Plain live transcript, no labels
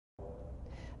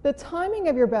The timing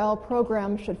of your bowel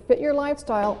program should fit your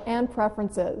lifestyle and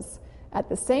preferences. At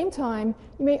the same time,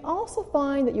 you may also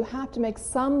find that you have to make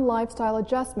some lifestyle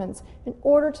adjustments in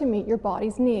order to meet your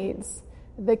body's needs.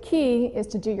 The key is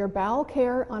to do your bowel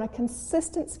care on a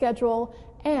consistent schedule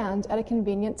and at a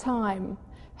convenient time.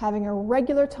 Having a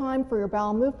regular time for your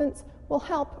bowel movements will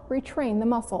help retrain the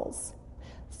muscles.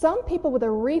 Some people with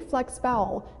a reflex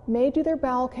bowel may do their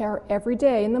bowel care every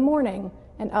day in the morning,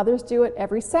 and others do it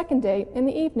every second day in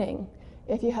the evening.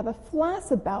 If you have a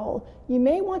flaccid bowel, you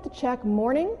may want to check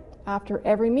morning, after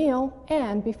every meal,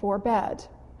 and before bed.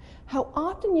 How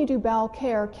often you do bowel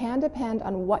care can depend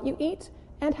on what you eat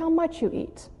and how much you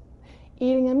eat.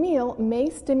 Eating a meal may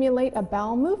stimulate a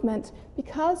bowel movement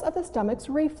because of the stomach's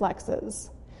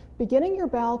reflexes. Beginning your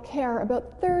bowel care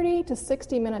about 30 to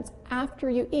 60 minutes after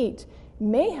you eat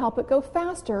may help it go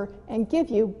faster and give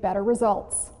you better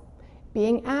results.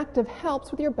 Being active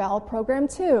helps with your bowel program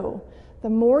too. The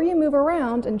more you move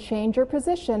around and change your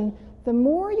position, the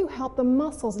more you help the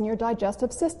muscles in your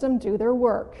digestive system do their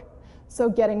work. So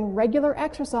getting regular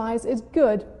exercise is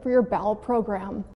good for your bowel program.